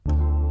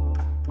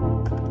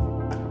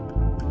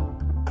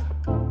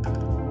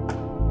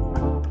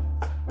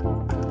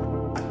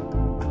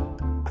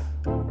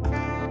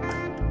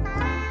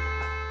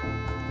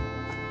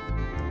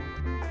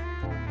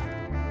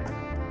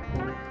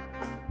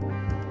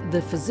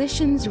The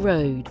Physician's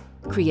Road.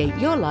 Create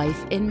your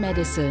life in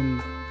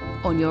medicine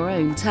on your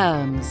own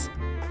terms.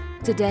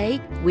 Today,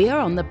 we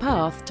are on the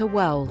path to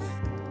wealth.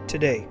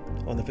 Today,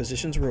 on The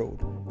Physician's Road,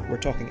 we're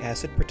talking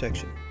asset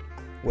protection,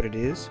 what it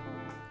is,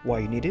 why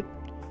you need it,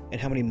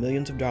 and how many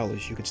millions of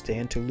dollars you could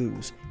stand to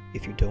lose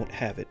if you don't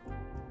have it.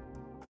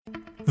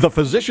 The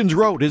Physician's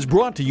Road is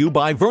brought to you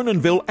by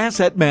Vernonville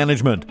Asset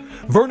Management.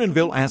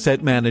 Vernonville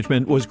Asset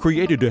Management was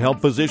created to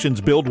help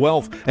physicians build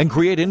wealth and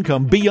create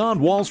income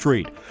beyond Wall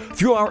Street.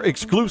 Through our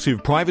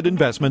exclusive private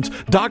investments,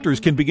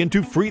 doctors can begin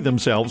to free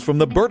themselves from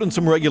the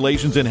burdensome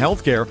regulations in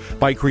healthcare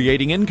by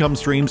creating income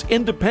streams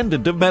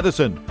independent of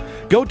medicine.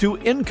 Go to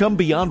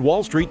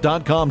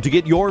IncomeBeyondWallStreet.com to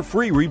get your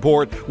free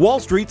report, Wall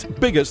Street's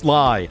Biggest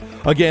Lie.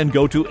 Again,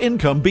 go to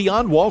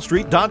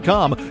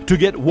IncomeBeyondWallStreet.com to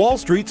get Wall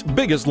Street's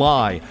Biggest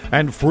Lie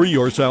and free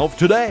yourself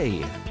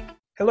today.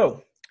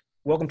 Hello,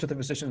 welcome to The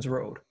Physician's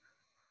Road,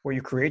 where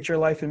you create your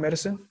life in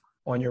medicine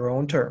on your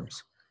own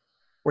terms.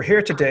 We're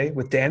here today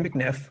with Dan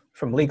McNiff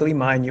from Legally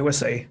Mine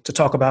USA to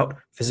talk about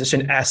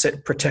physician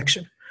asset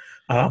protection.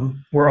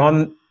 We're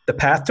on the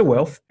path to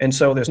wealth, and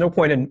so there's no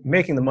point in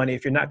making the money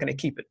if you're not going to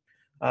keep it.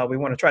 We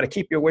want to try to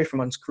keep you away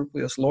from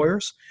unscrupulous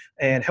lawyers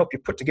and help you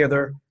put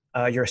together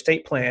your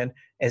estate plan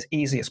as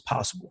easy as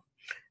possible.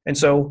 And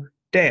so,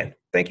 Dan,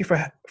 thank you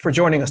for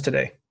joining us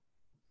today.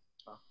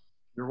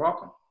 You're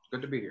welcome.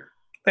 Good to be here.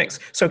 Thanks.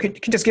 So can you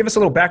just give us a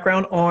little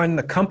background on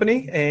the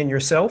company and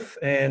yourself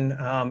and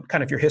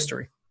kind of your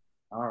history?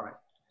 All right.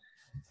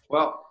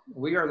 Well,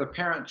 we are the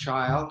parent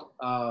child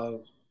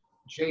of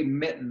Jay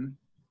Mitten,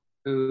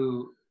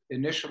 who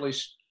initially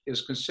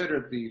is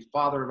considered the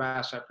father of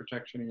asset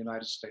protection in the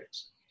United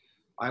States.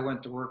 I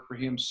went to work for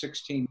him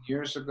 16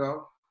 years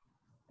ago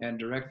and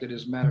directed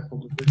his medical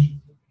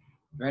division.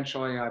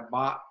 Eventually, I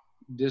bought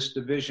this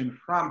division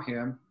from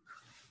him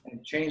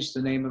and changed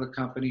the name of the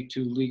company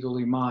to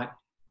Legally Mine.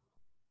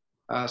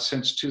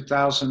 Since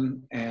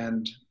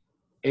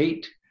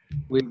 2008,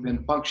 we've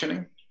been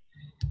functioning.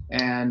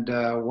 And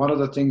one of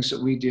the things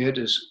that we did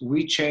is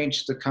we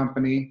changed the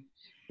company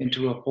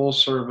into a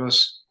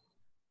full-service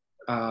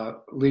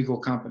legal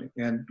company.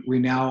 And we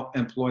now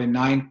employ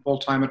 9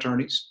 full-time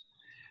attorneys,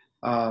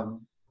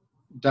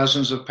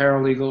 dozens of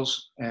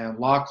paralegals and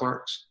law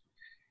clerks.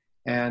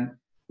 And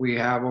we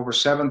have over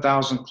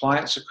 7,000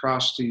 clients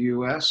across the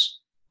U.S.,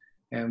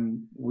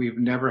 and we've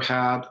never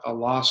had a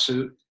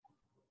lawsuit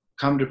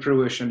come to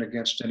fruition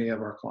against any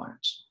of our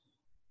clients.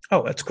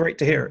 Oh, that's great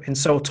to hear. And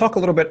so talk a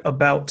little bit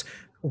about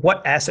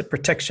what asset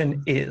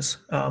protection is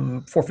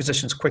for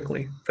physicians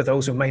quickly, for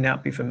those who may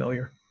not be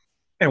familiar,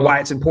 and why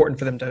it's important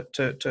for them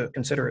to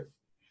consider it.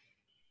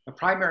 The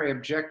primary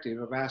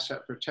objective of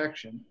asset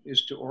protection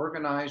is to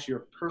organize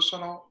your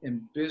personal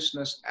and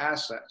business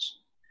assets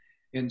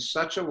in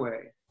such a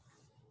way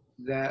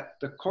that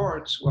the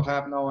courts will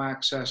have no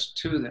access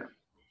to them.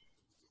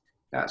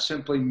 That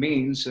simply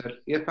means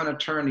that if an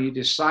attorney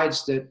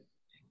decides that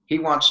he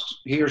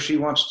or she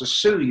wants to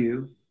sue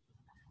you,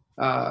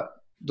 the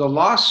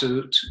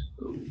lawsuit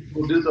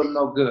will do them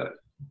no good.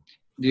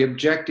 The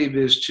objective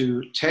is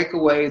to take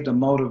away the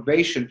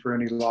motivation for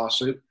any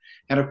lawsuit.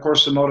 And of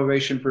course, the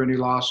motivation for any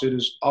lawsuit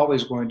is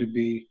always going to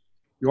be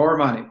your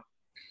money.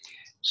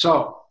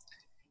 So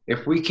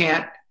if they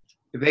can't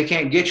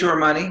get your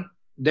money,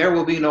 there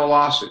will be no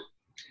lawsuit.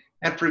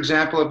 And for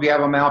example, if you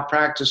have a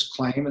malpractice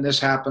claim, and this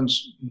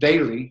happens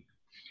daily,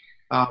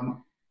 the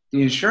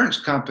insurance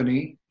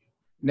company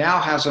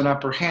now has an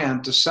upper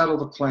hand to settle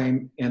the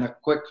claim in a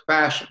quick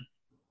fashion.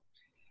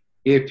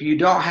 If you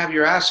don't have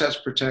your assets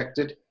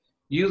protected,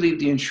 you leave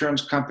the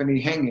insurance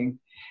company hanging,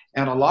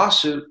 and a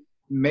lawsuit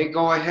may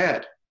go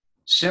ahead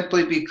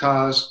simply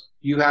because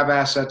you have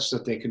assets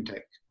that they can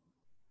take.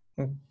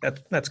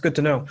 That's good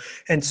to know.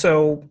 And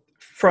so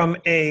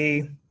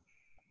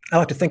I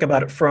like to think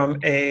about it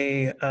from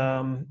a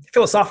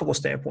philosophical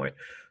standpoint.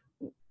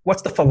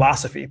 What's the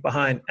philosophy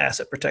behind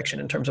asset protection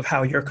in terms of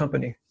how your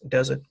company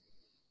does it?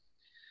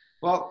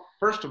 Well,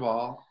 first of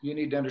all, you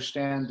need to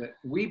understand that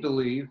we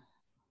believe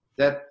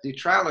that the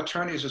Trial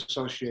Attorneys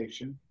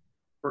Association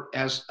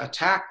has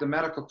attacked the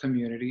medical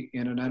community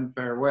in an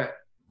unfair way.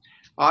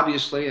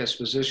 Obviously, as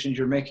physicians,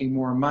 you're making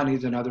more money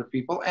than other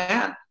people,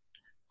 and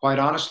quite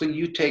honestly,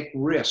 you take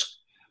risk,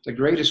 the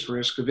greatest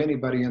risk of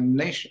anybody in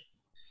the nation.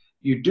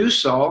 You do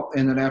so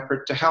in an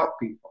effort to help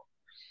people.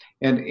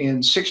 And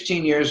in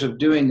 16 years of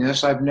doing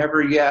this, I've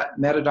never yet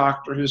met a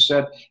doctor who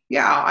said,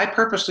 yeah, I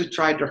purposely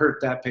tried to hurt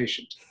that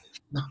patient.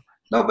 No,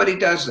 nobody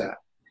does that.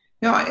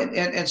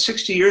 And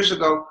 60 years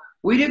ago,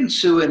 we didn't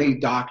sue any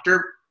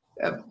doctor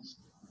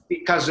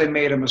because they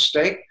made a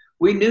mistake.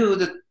 We knew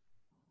that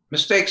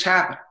mistakes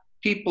happen.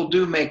 People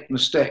do make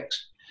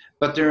mistakes,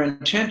 but their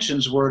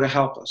intentions were to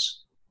help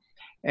us.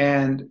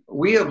 And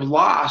we have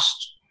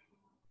lost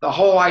the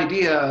whole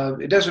idea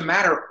of it doesn't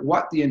matter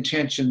what the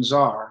intentions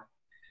are.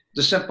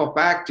 The simple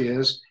fact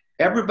is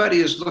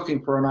everybody is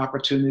looking for an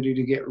opportunity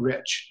to get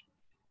rich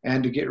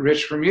and to get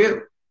rich from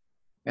you.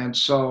 And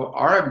so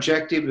our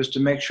objective is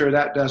to make sure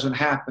that doesn't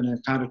happen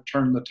and kind of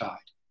turn the tide.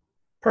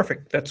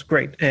 Perfect. That's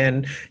great.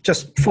 And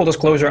just full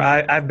disclosure,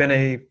 I've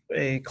been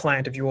a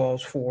client of you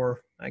all's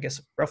for, I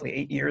guess, roughly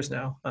 8 years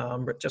now.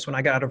 But just when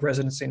I got out of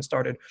residency and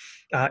started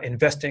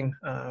investing,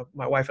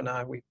 my wife and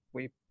I,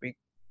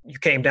 you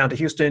came down to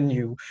Houston,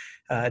 you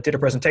did a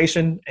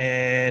presentation,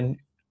 and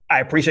I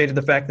appreciated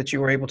the fact that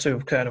you were able to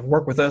kind of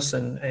work with us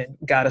and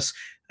got us.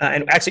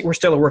 And actually, we're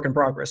still a work in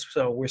progress.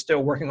 So we're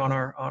still working on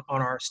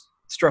our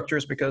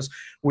structures because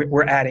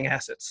we're adding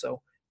assets.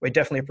 So we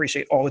definitely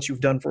appreciate all that you've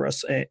done for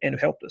us and have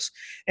helped us.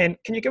 And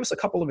can you give us a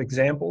couple of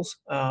examples,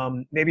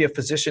 maybe of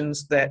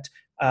physicians that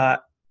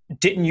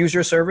didn't use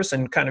your service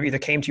and kind of either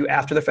came to you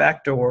after the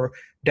fact or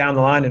down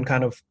the line, and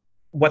kind of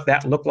what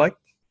that looked like?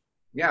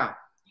 Yeah.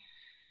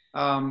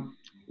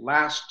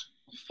 Last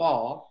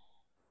fall,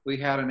 we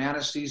had an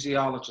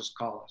anesthesiologist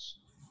call us.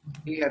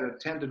 He had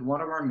attended one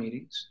of our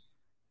meetings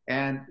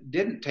and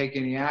didn't take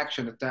any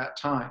action at that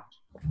time.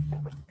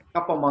 A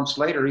couple months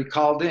later, he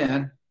called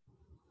in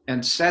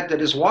and said that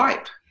his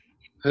wife,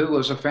 who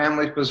was a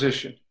family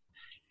physician,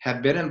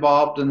 had been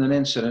involved in an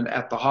incident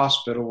at the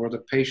hospital where the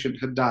patient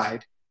had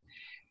died.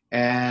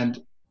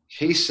 And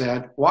he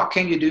said, "What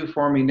can you do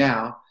for me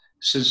now?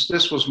 Since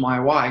this was my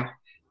wife,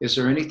 is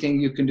there anything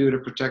you can do to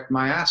protect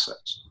my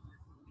assets?"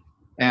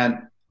 And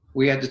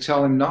we had to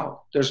tell him,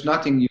 "No, there's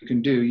nothing you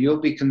can do.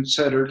 You'll be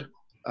considered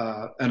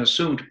an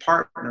assumed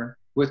partner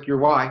with your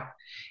wife.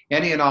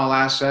 Any and all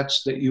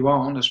assets that you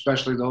own,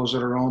 especially those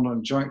that are owned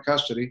on joint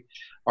custody,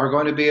 are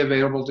going to be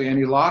available to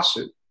any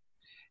lawsuit."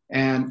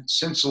 And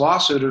since the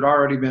lawsuit had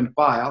already been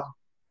filed,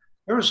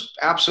 there was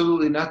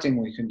absolutely nothing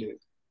we can do.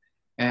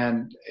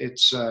 And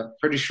it's a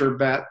pretty sure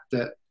bet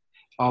that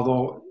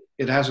although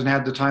it hasn't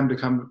had the time to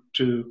come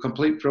to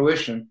complete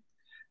fruition,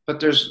 but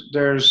there's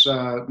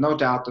no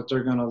doubt that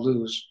they're going to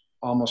lose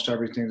almost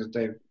everything that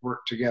they've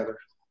worked together.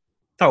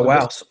 Oh,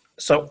 wow.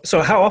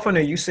 So how often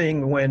are you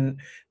seeing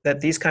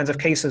that these kinds of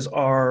cases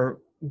are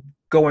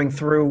going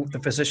through the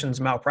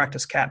physician's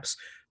malpractice caps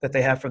that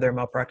they have for their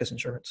malpractice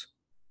insurance?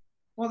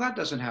 Well, that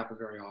doesn't happen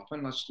very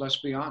often.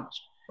 Let's be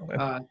honest.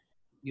 Okay.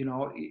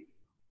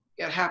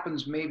 It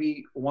happens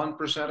maybe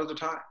 1% of the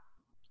time.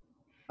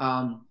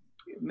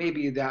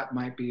 Maybe that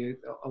might be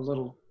a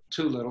little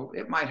too little.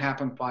 It might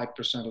happen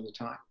 5% of the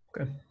time.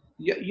 Okay.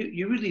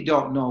 You really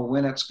don't know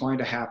when it's going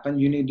to happen.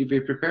 You need to be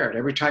prepared.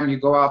 Every time you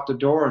go out the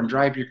door and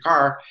drive your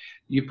car,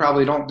 you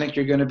probably don't think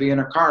you're going to be in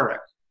a car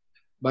wreck.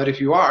 But if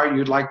you are,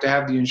 you'd like to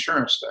have the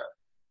insurance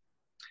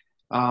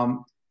there.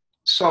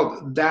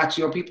 So that's,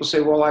 people say,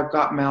 well, I've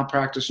got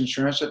malpractice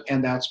insurance,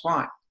 and that's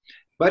fine.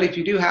 But if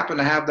you do happen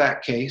to have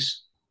that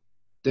case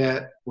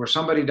where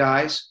somebody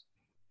dies,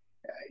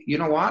 you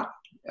know what?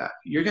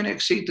 You're going to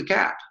exceed the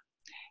cap.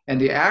 And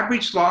the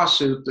average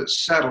lawsuit that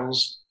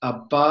settles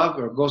above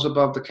or goes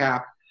above the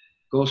cap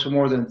goes for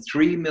more than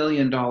 $3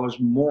 million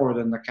more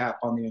than the cap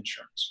on the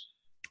insurance.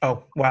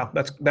 Oh, wow.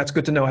 That's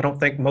good to know. I don't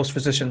think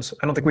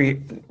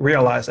we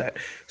realize that.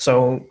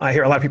 So I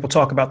hear a lot of people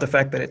talk about the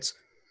fact that it's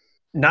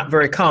not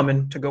very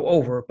common to go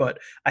over, but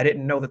I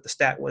didn't know that the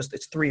stat was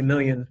it's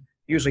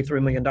usually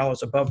 $3 million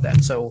above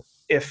that. So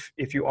if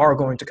you are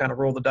going to kind of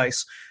roll the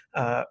dice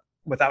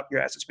without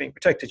your assets being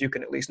protected, you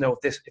can at least know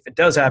if it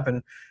does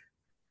happen,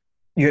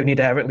 you need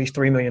to have at least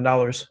 $3 million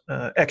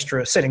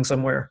extra sitting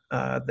somewhere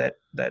that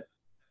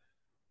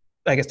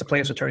I guess the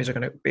plaintiff's attorneys are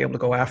going to be able to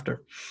go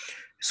after.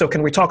 So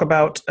can we talk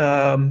about,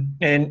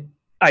 and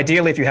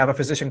ideally if you have a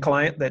physician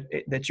client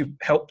that you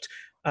helped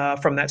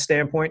from that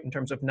standpoint in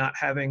terms of not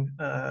having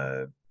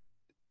a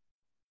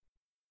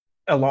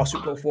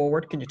lawsuit go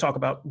forward, can you talk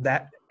about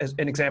that as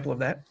an example of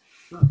that?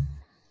 Sure.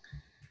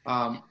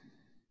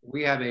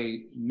 We have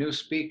a new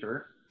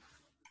speaker,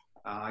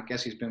 I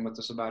guess he's been with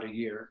us about a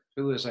year,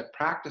 who is a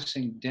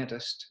practicing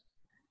dentist,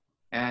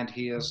 and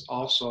he is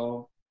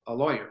also a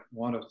lawyer,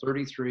 one of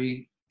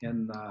 33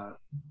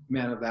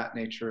 men of that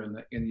nature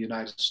in the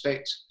United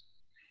States.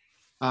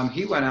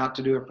 He went out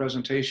to do a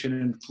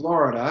presentation in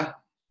Florida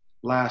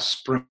last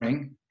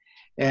spring,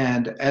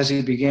 and as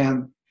he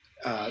began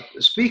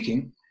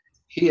speaking,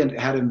 he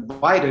had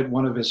invited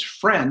one of his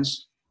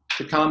friends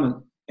to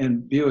come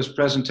and view his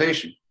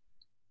presentation.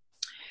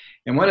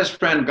 And when his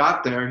friend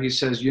got there, he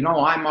says,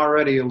 I'm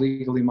already a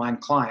Legally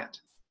Mind client.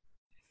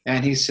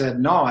 And he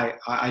said, no,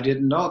 I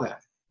didn't know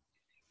that.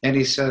 And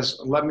he says,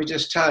 let me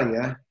just tell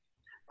you,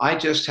 I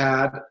just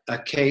had a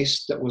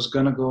case that was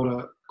going to go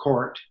to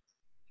court,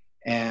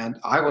 and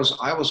I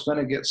was going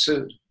to get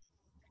sued.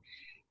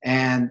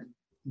 And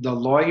the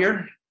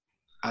lawyer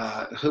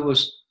who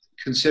was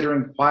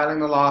considering filing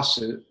the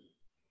lawsuit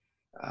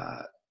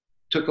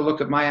took a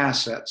look at my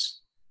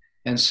assets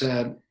and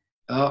said,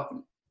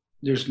 oh,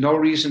 there's no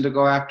reason to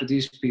go after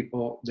these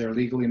people. They're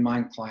Legally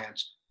Mind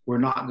clients. We're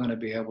not going to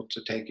be able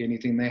to take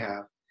anything they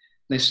have.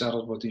 They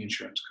settled with the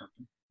insurance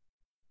company.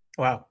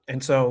 Wow.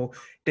 And so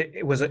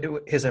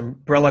his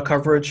umbrella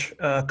coverage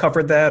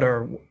covered that,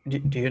 or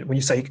when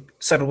you say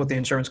settled with the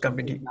insurance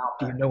company,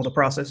 do you know the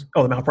process?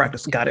 Oh, the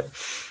malpractice. Got it.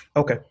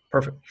 Okay,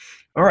 perfect.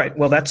 All right.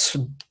 Well, that's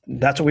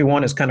what we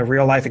want, is kind of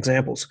real life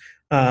examples.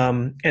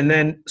 And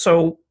then,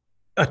 so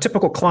a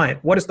typical client,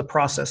 what is the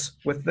process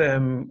with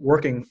them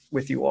working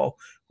with you all?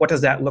 What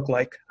does that look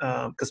like?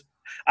 Because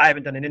I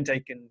haven't done an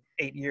intake in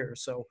 8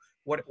 years. So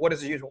what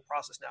is the usual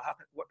process now?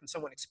 What can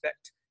someone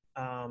expect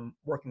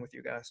working with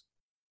you guys?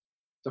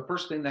 The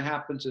first thing that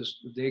happens is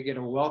they get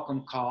a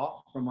welcome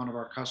call from one of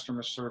our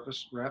customer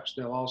service reps.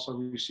 They'll also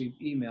receive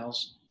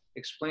emails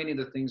explaining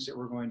the things that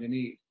we're going to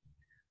need.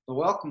 The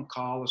welcome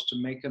call is to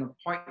make an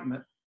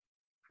appointment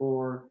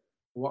for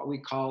what we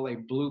call a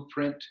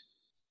blueprint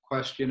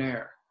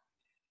questionnaire.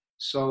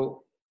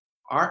 So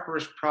our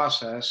first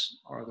process,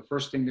 or the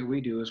first thing that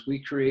we do, is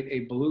we create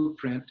a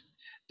blueprint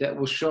that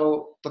will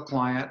show the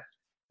client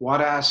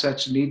what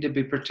assets need to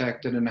be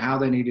protected and how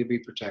they need to be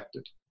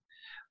protected.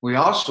 We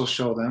also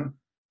show them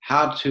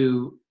how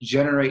to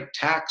generate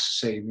tax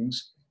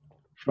savings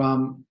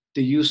from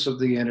the use of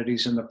the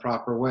entities in the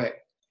proper way.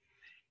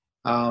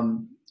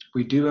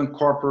 We do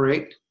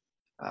incorporate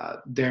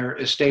their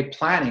estate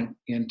planning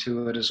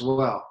into it as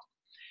well.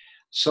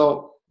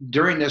 So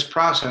during this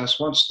process,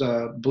 once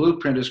the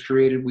blueprint is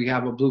created, we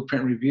have a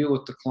blueprint review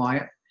with the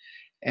client,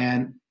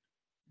 and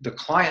the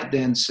client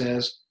then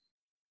says,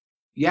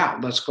 yeah,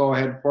 let's go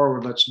ahead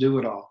forward, let's do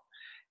it all.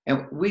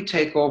 And we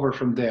take over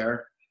from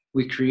there.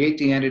 We create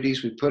the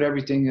entities, we put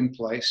everything in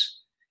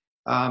place.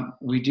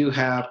 We do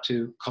have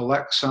to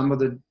collect some of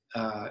the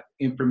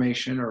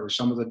information or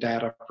some of the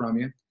data from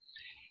you.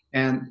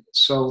 And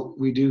so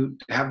we do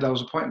have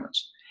those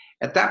appointments.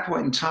 At that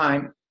point in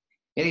time,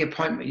 any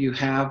appointment you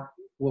have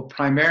will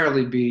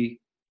primarily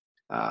be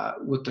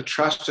with the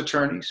trust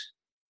attorneys,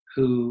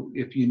 who,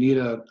 if you need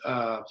a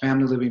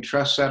family living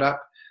trust set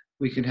up,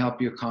 we can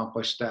help you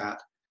accomplish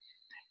that.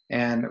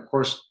 And of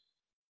course,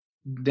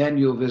 then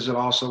you'll visit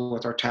also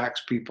with our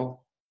tax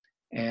people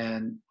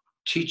and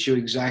teach you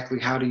exactly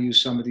how to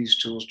use some of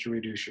these tools to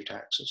reduce your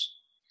taxes.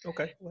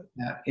 Okay.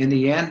 In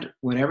the end,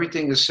 when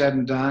everything is said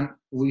and done,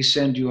 we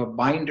send you a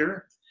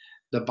binder.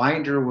 The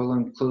binder will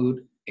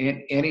include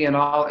any and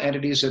all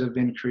entities that have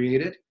been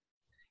created.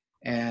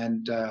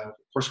 And of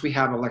course, we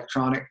have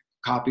electronic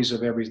copies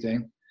of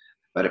everything.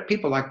 But if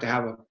people like to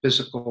have a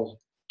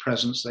physical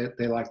presence,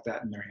 they like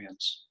that in their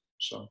hands.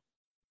 So.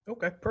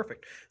 Okay,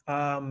 perfect.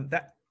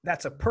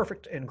 That's a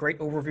perfect and great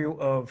overview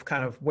of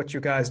kind of what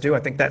you guys do. I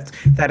think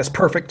that is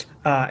perfect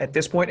at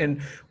this point.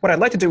 And what I'd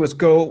like to do is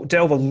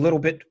delve a little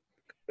bit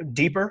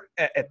deeper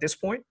at this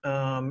point,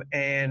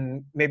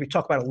 and maybe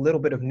talk about a little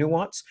bit of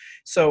nuance.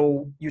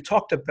 So you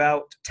talked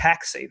about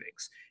tax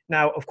savings.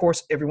 Now, of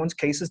course, everyone's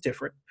case is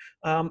different,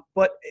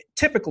 but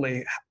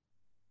typically,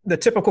 the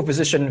typical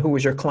physician who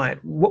is your client,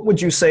 what would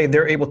you say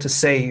they're able to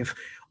save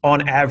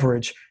on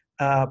average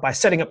by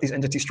setting up these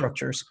entity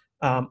structures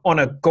on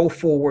a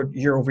go-forward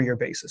year-over-year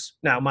basis?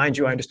 Now, mind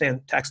you, I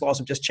understand tax laws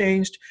have just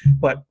changed,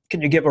 but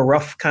can you give a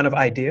rough kind of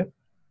idea?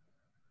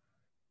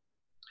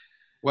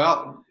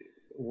 Well,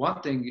 one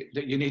thing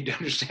that you need to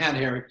understand,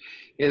 Eric,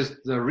 is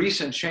the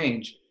recent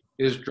change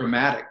is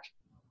dramatic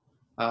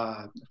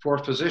for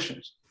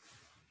physicians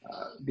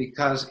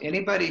because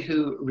anybody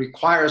who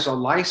requires a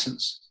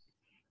license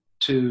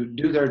to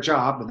do their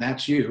job, and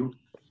that's you,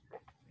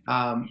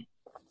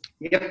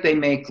 if they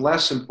make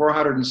less than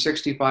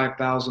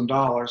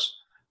 $465,000,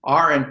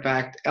 are in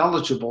fact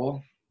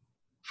eligible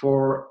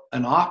for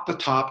an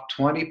off-the-top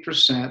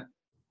 20%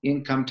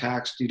 income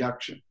tax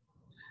deduction.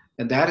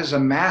 And that is a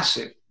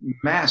massive,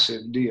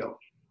 massive deal.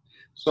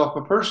 So if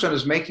a person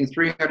is making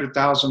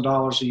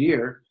 $300,000 a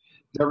year,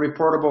 their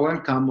reportable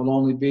income will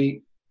only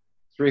be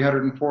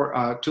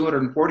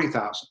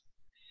 $240,000.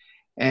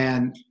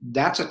 And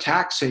that's a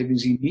tax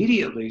savings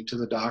immediately to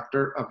the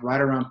doctor of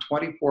right around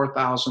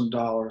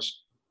 $24,000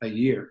 a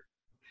year.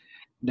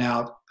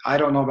 Now, I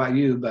don't know about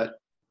you, but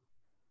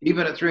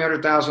even at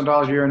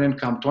 $300,000 a year in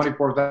income,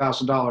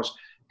 $24,000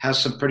 has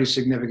some pretty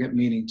significant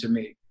meaning to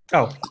me.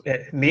 Oh,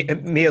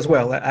 me as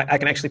well. I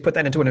can actually put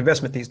that into an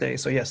investment these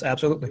days. So yes,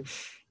 absolutely.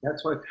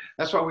 That's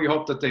what we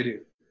hope that they do.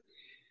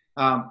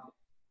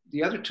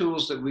 The other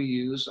tools that we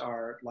use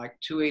are like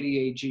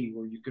 280AG,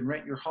 where you can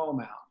rent your home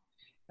out.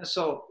 And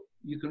so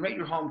you can rent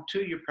your home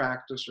to your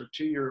practice or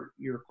to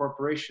your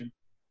corporation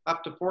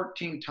up to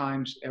 14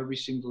 times every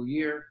single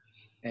year.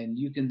 And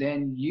you can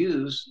then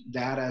use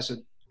that as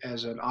an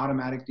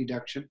automatic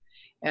deduction.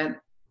 And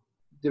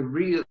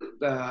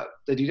the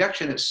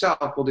deduction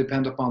itself will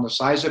depend upon the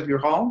size of your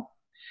home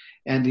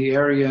and the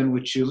area in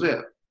which you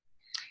live.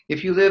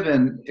 If you live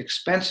in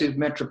expensive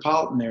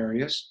metropolitan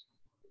areas,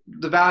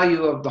 the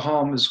value of the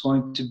home is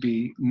going to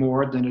be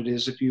more than it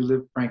is if you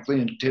live,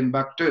 frankly, in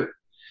Timbuktu,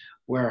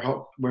 where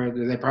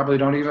they probably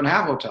don't even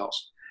have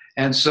hotels.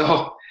 And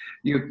so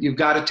you've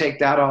got to take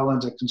that all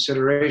into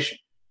consideration.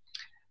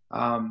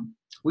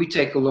 We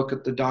take a look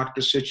at the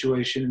doctor's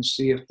situation and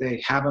see if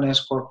they have an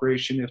S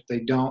corporation. If they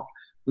don't,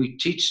 we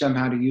teach them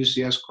how to use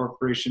the S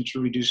corporation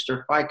to reduce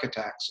their FICA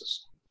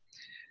taxes.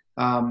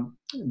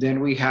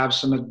 Then we have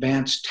some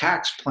advanced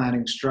tax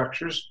planning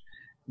structures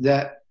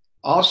that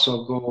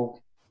also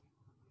go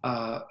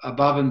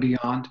above and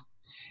beyond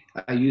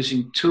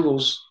using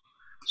tools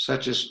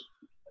such as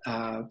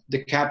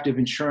the captive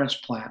insurance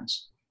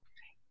plans.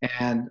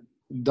 And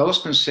those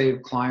can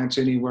save clients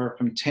anywhere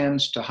from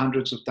tens to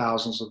hundreds of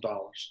thousands of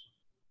dollars.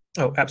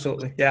 Oh,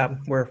 absolutely. Yeah,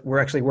 we're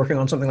actually working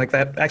on something like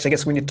that. Actually, I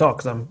guess we need to talk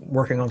because I'm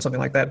working on something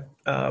like that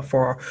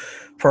for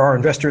our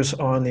investors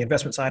on the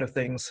investment side of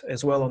things,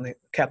 as well on the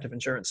captive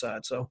insurance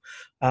side. So,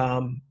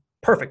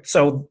 perfect.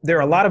 So there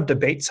are a lot of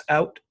debates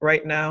out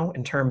right now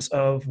in terms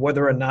of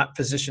whether or not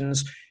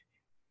physicians.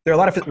 There are a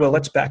lot of, well,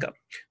 let's back up.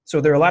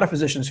 So there are a lot of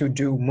physicians who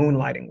do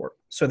moonlighting work.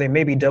 So they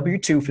may be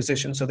W-2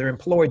 physicians, so they're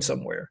employed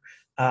somewhere,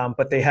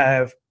 but they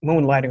have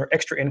moonlighting or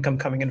extra income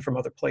coming in from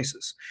other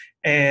places.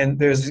 And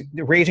there's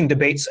raging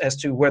debates as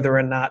to whether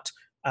or not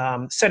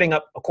setting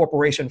up a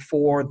corporation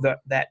for that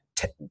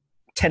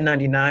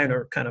 1099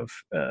 or kind of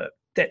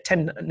that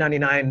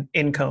 1099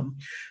 income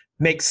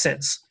makes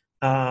sense.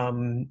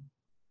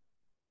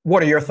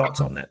 What are your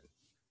thoughts on that?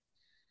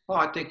 Well,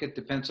 I think it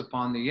depends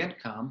upon the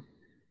income.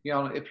 You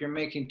know, if you're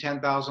making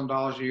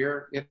 $10,000 a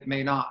year, it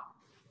may not.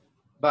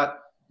 But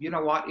you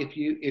know what? If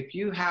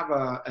you have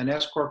an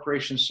S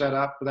corporation set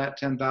up for that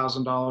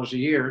 $10,000 a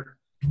year,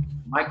 it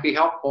might be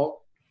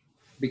helpful,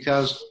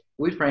 because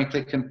we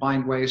frankly can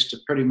find ways to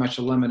pretty much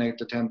eliminate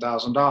the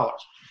 $10,000.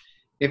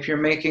 If you're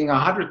making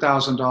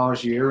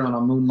 $100,000 a year on a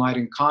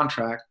moonlighting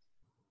contract,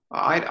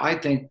 I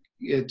think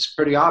it's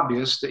pretty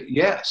obvious that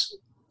yes,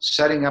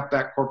 setting up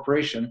that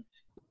corporation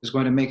is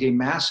going to make a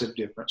massive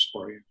difference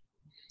for you.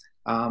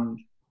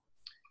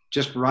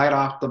 Just right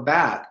off the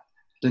bat,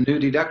 the new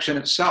deduction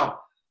itself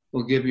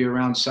will give you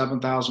around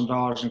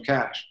 $7,000 in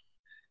cash.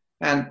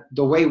 And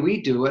the way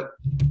we do it,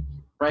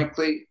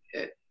 frankly,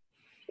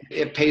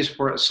 it pays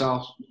for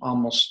itself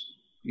almost,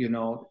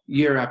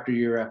 year after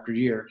year after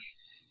year.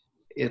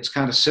 It's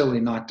kind of silly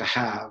not to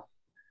have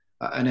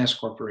an S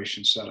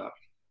corporation set up.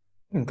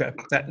 Okay,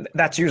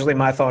 that's usually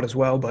my thought as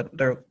well, but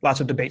there are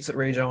lots of debates that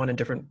rage on in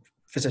different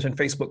physician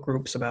Facebook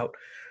groups about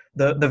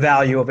the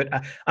value of it.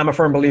 I'm a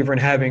firm believer in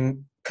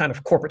having kind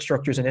of corporate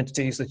structures and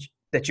entities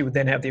that you would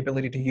then have the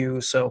ability to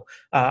use. So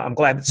I'm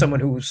glad that someone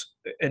who's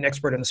an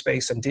expert in the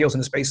space and deals in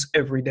the space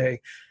every day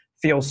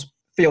feels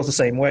the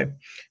same way.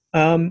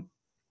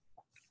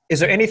 Is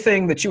there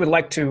anything that you would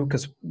like to,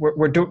 because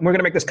we're going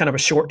to make this kind of a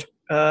short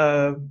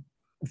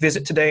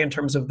visit today in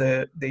terms of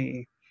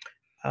the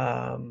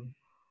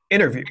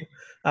interview.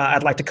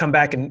 I'd like to come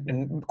back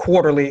and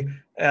quarterly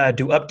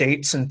do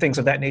updates and things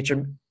of that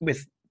nature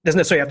doesn't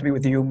necessarily have to be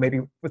with you, maybe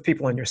with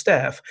people on your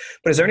staff,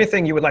 but is there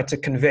anything you would like to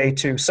convey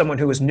to someone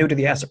who is new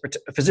to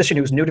a physician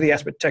who is new to the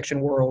asset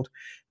protection world?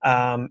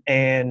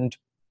 And,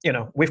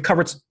 we've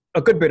covered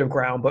a good bit of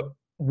ground, but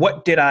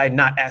what did I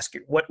not ask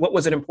you? What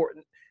was it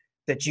important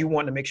that you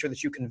want to make sure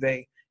that you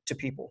convey to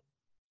people?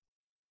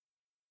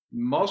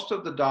 Most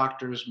of the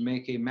doctors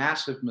make a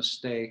massive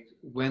mistake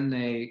when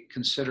they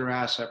consider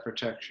asset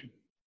protection.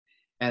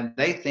 And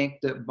they think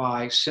that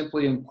by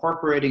simply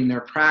incorporating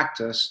their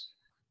practice,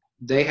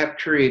 they have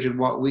created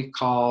what we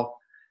call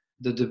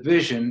the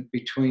division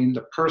between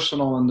the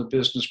personal and the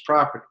business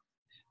property.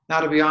 Now,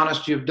 to be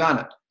honest, you've done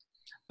it.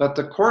 But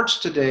the courts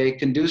today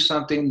can do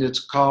something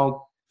that's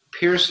called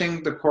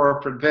piercing the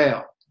corporate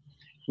veil.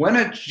 When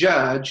a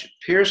judge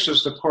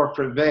pierces the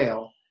corporate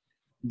veil,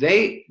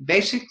 they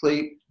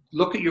basically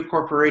look at your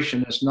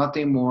corporation as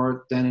nothing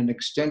more than an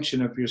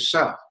extension of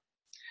yourself.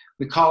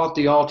 We call it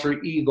the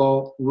alter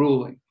ego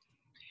ruling.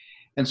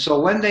 And so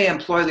when they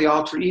employ the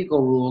alter ego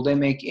rule, they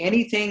make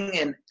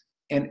anything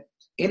and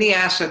any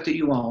asset that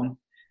you own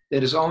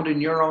that is owned in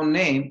your own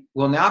name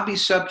will now be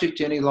subject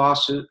to any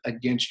lawsuit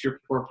against your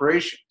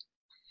corporation.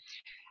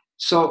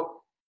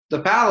 So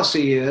the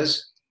fallacy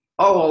is,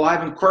 oh, well,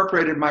 I've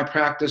incorporated my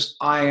practice,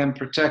 I am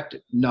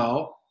protected.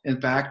 No, in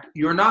fact,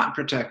 you're not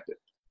protected.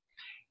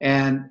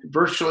 And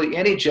virtually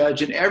any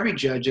judge and every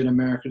judge in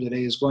America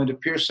today is going to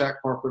pierce that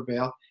corporate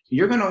veil.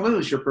 You're going to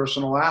lose your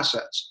personal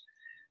assets.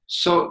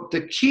 So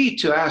the key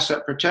to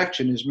asset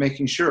protection is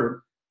making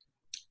sure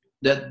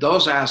that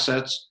those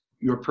assets,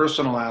 your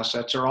personal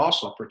assets, are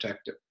also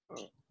protected.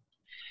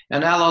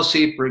 An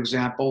LLC, for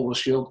example, will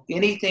shield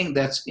anything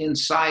that's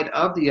inside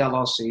of the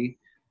LLC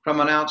from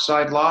an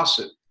outside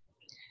lawsuit.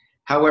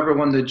 However,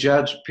 when the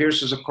judge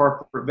pierces a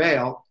corporate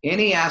veil,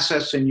 any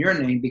assets in your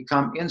name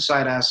become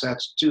inside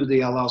assets to the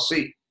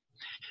LLC.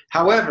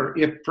 However,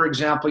 if, for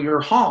example, your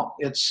home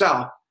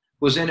itself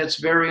was in its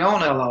very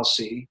own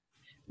LLC,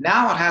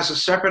 now it has a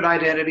separate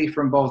identity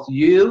from both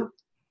you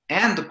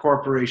and the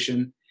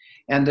corporation,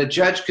 and the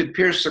judge could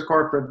pierce the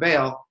corporate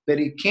veil, but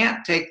he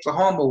can't take the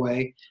home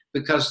away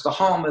because the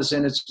home is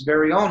in its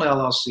very own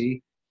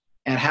LLC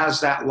and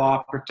has that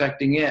law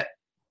protecting it.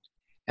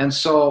 And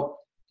so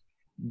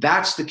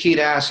that's the key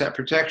to asset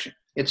protection.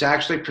 It's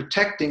actually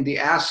protecting the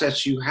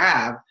assets you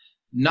have,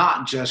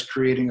 not just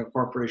creating a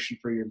corporation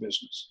for your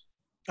business.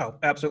 Oh,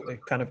 absolutely.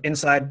 Kind of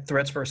inside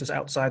threats versus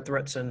outside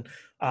threats. And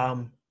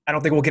I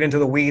don't think we'll get into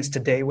the weeds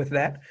today with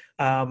that.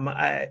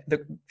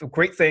 The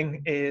great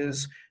thing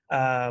is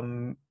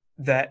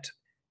that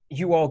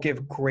you all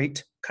give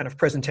great kind of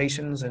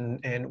presentations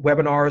and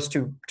webinars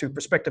to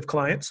prospective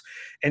clients.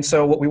 And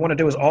so what we want to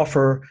do is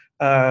offer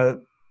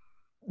the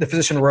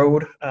Physician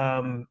Road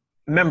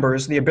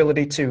members the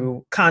ability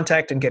to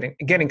contact and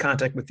get in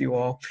contact with you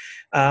all.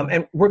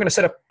 And we're going to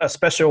set up a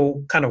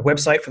special kind of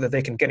website so that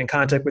they can get in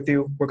contact with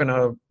you. We're going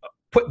to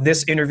put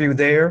this interview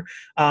there.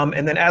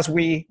 And then as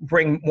we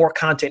bring more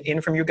content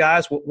in from you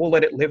guys, we'll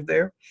let it live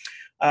there.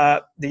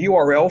 The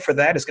URL for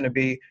that is going to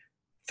be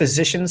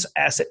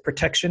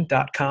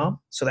physiciansassetprotection.com.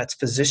 So that's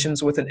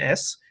physicians with an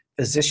S,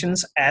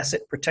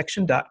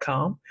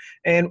 physiciansassetprotection.com.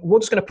 And we're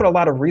just going to put a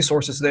lot of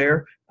resources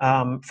there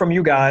from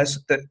you guys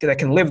that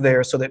can live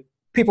there so that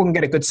people can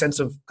get a good sense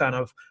of kind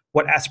of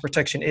what asset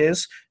protection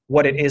is,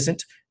 what it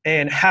isn't,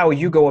 and how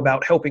you go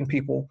about helping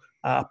people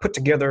put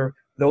together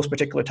those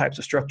particular types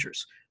of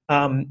structures.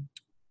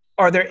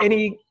 Are there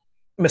any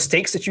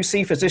mistakes that you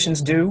see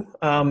physicians do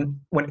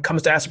when it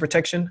comes to asset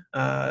protection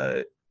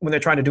when they're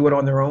trying to do it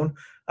on their own,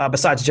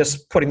 besides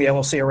just putting the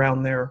LLC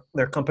around their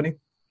company?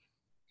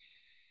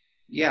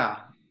 Yeah.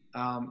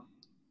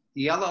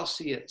 The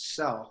LLC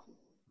itself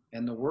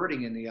and the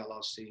wording in the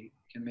LLC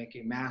can make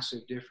a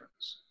massive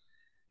difference.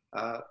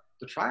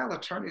 The Trial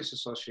Attorneys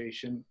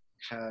Association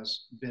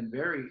has been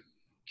very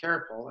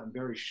careful and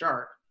very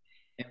sharp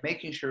in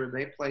making sure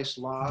they put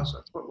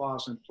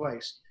laws in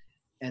place,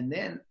 and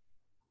then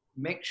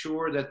make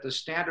sure that the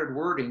standard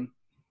wording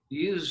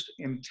used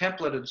in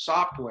templated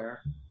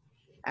software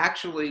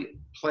actually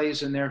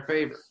plays in their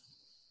favor.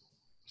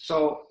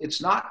 So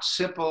it's not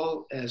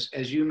simple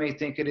as you may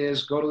think it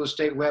is. Go to the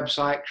state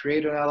website,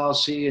 create an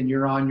LLC, and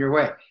you're on your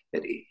way.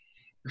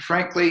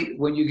 Frankly,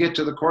 when you get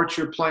to the courts,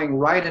 you're playing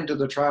right into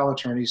the trial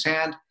attorney's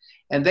hand,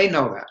 and they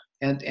know that.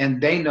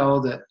 And they know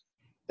that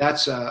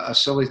that's a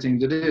silly thing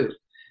to do.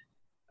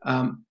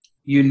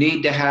 You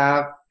need to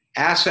have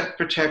asset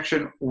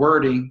protection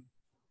wording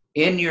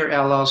in your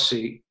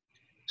LLC.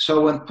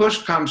 So when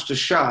push comes to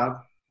shove,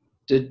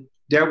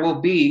 there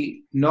will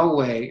be no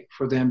way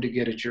for them to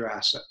get at your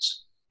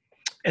assets.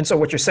 And so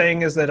what you're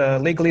saying is that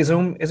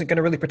LegalZoom isn't going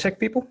to really protect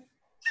people?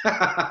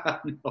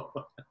 No.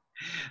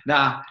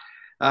 Nah.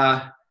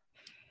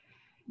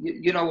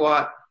 You know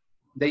what?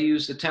 They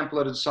use the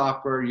templated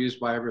software used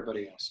by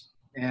everybody else.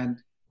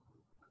 And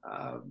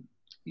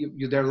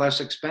they're less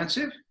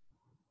expensive.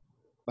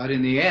 But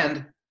in the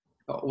end,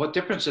 what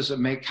difference does it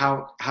make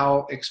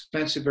how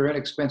expensive or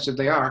inexpensive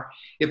they are?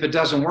 If it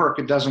doesn't work,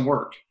 it doesn't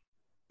work.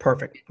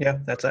 Perfect. Yeah,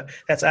 that's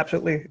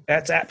absolutely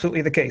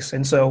the case.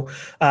 And so,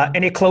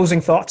 any closing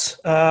thoughts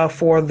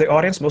for the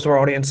audience? Most of our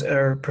audience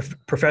are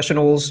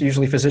professionals,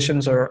 usually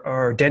physicians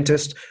or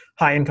dentists,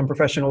 high-income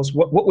professionals.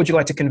 What would you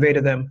like to convey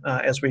to them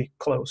as we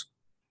close?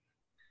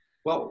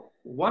 Well,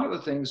 one of the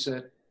things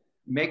that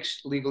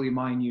makes Legally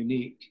Mine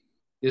unique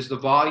is the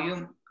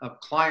volume of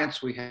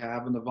clients we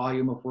have and the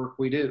volume of work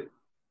we do.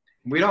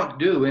 We don't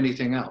do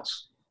anything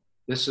else.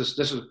 This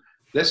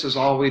is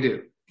all we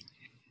do.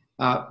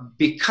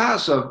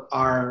 Because of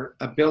our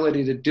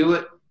ability to do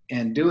it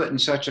and do it in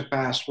such a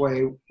fast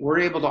way, we're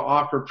able to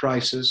offer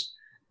prices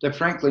that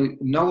frankly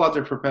no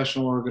other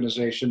professional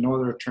organization, no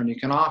other attorney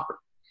can offer.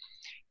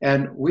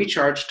 And we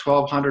charge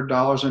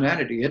 $1,200 an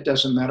entity. It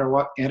doesn't matter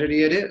what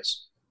entity it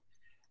is.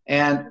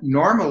 And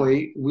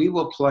normally we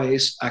will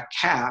place a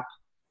cap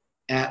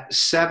at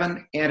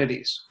 7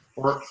 entities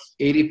or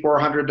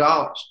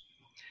 $8,400.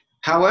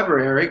 However,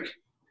 Eric,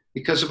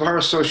 because of our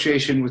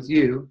association with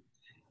you,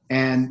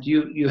 and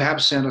you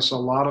have sent us a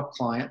lot of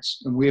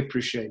clients, and we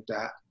appreciate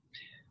that,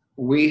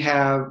 we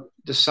have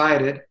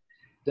decided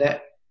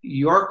that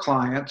your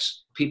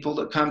clients, people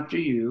that come to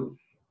you,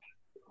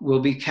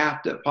 will be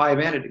capped at 5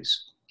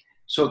 entities.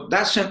 So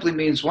that simply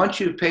means once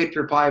you've paid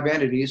for 5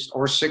 entities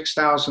or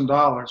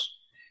 $6,000,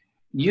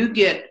 you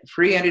get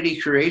free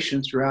entity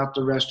creation throughout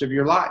the rest of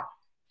your life.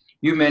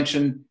 You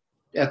mentioned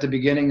at the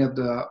beginning of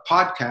the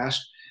podcast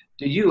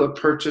that you have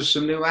purchased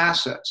some new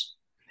assets.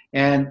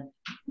 And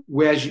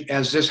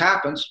as this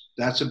happens,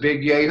 that's a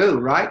big yahoo,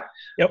 right?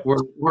 Yep.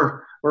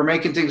 We're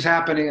making things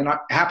happen in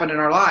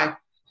our life.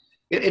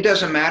 It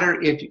doesn't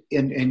matter if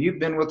and you've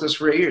been with us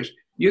for 8 years.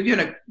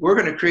 We're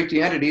gonna create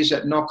the entities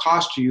at no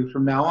cost to you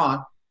from now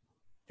on,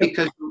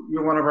 because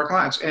you're one of our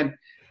clients, and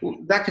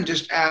that can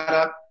just add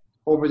up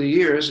over the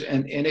years,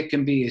 and it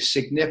can be a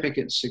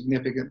significant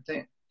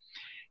thing.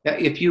 Now,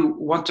 if you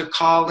want to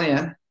call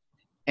in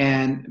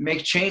and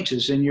make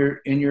changes in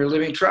your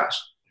living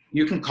trust,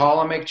 you can call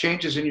and make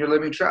changes in your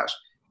living trust,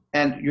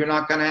 and you're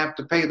not going to have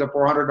to pay the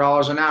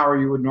 $400 an hour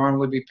you would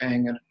normally be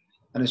paying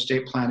an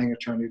estate planning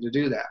attorney to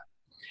do that.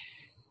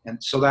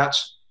 And so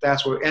that's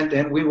what, and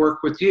then we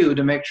work with you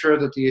to make sure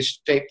that the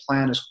estate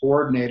plan is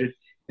coordinated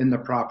in the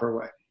proper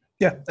way.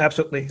 Yeah,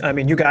 absolutely. I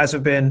mean, you guys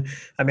have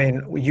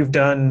you've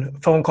done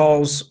phone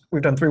calls.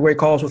 We've done 3-way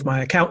calls with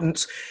my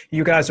accountants.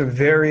 You guys are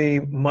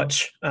very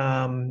much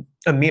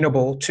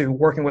amenable to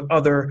working with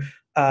other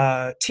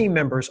team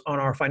members on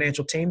our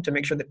financial team to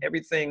make sure that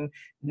everything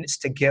knits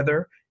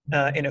together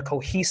in a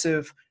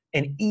cohesive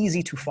and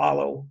easy to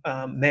follow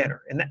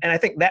manner. And I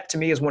think that to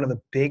me is one of the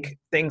big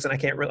things, and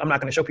I'm not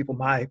going to show people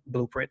my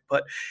blueprint,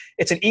 but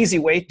it's an easy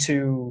way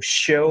to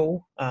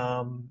show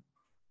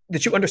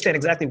that you understand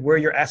exactly where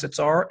your assets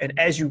are. And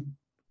as you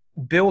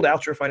build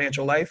out your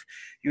financial life,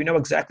 you know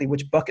exactly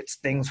which buckets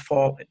things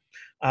fall in.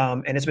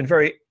 And it's been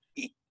very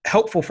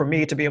helpful for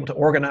me to be able to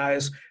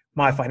organize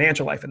my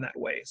financial life in that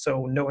way.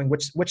 So knowing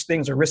which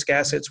things are risk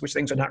assets, which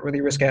things are not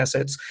really risk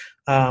assets.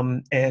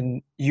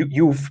 And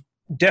you've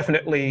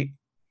definitely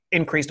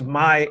increased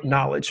my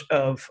knowledge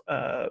of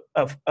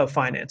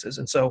finances.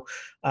 And so,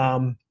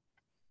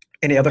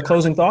 any other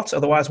closing thoughts?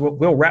 Otherwise,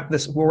 we'll wrap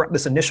this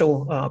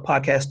initial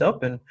podcast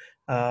up, and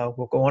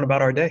we'll go on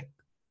about our day.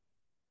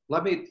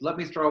 Let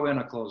me throw in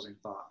a closing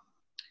thought.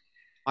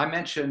 I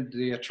mentioned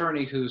the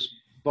attorney who's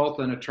both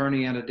an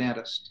attorney and a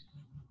dentist.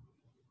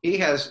 He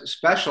has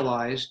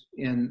specialized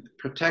in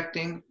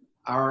protecting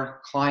our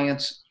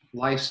clients'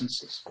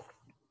 licenses.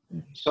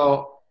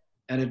 So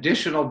an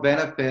additional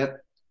benefit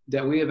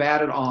that we have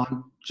added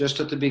on just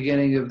at the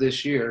beginning of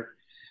this year,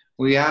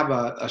 we have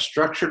a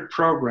structured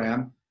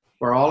program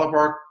where all of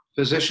our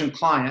physician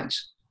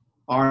clients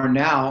are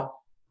now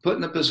put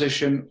in a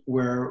position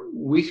where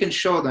we can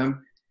show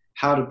them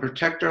how to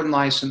protect their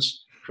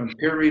license from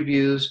peer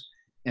reviews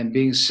and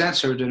being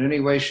censored in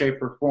any way,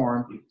 shape, or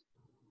form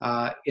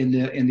in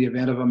the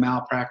event of a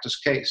malpractice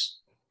case.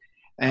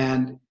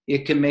 And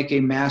it can make a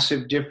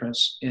massive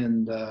difference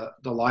in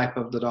the life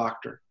of the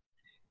doctor.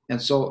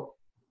 And so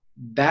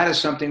that is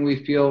something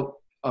we feel,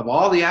 of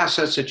all the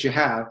assets that you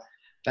have,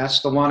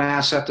 that's the one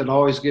asset that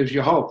always gives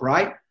you hope,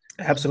 right?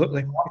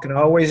 Absolutely. You can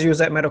always use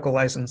that medical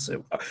license.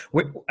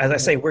 As I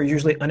say, we're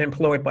usually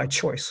unemployed by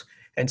choice.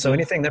 And so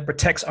anything that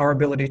protects our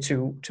ability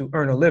to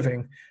earn a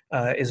living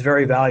is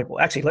very valuable.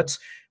 Actually,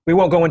 we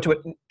won't go into it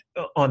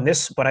on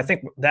this, but I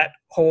think that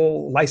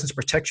whole license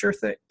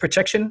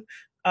protection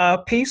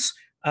piece,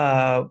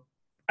 I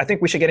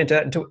think we should get into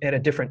that at a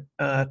different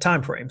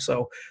time frame.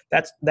 So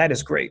that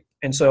is great.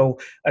 And so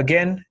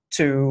again,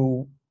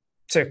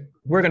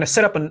 we're going to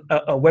set up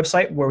a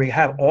website where we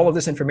have all of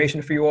this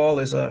information for you all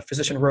as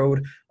Physician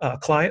Road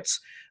clients.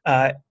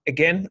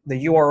 Again,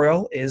 the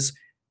URL is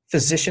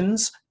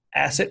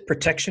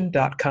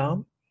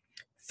physiciansassetprotection.com,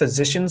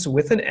 physicians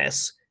with an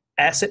S,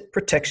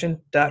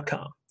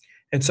 assetprotection.com.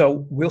 And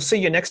so we'll see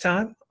you next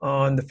time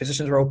on the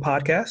Physicians Road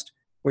podcast,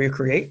 where you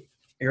create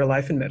your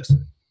life in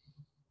medicine.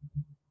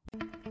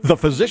 The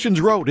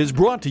Physicians Road is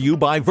brought to you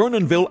by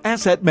Vernonville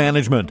Asset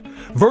Management.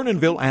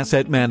 Vernonville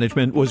Asset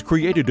Management was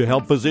created to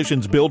help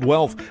physicians build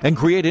wealth and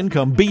create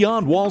income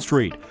beyond Wall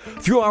Street.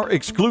 Through our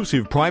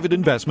exclusive private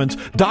investments,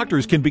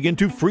 doctors can begin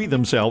to free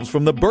themselves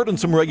from the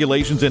burdensome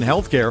regulations in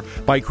healthcare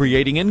by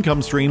creating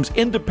income streams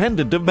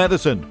independent of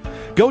medicine.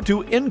 Go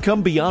to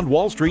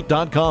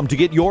IncomeBeyondWallStreet.com to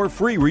get your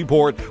free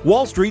report,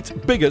 Wall Street's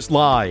Biggest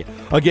Lie.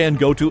 Again,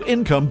 go to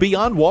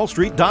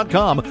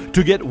IncomeBeyondWallStreet.com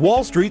to get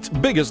Wall Street's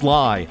Biggest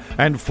Lie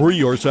and free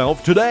yourself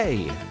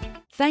today.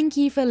 Thank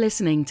you for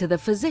listening to The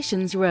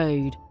Physicians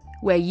Road,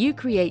 where you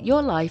create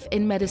your life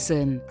in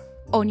medicine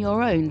on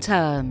your own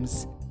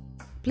terms.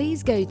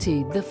 Please go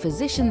to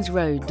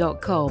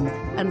thephysiciansroad.com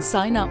and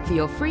sign up for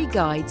your free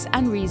guides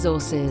and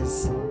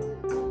resources.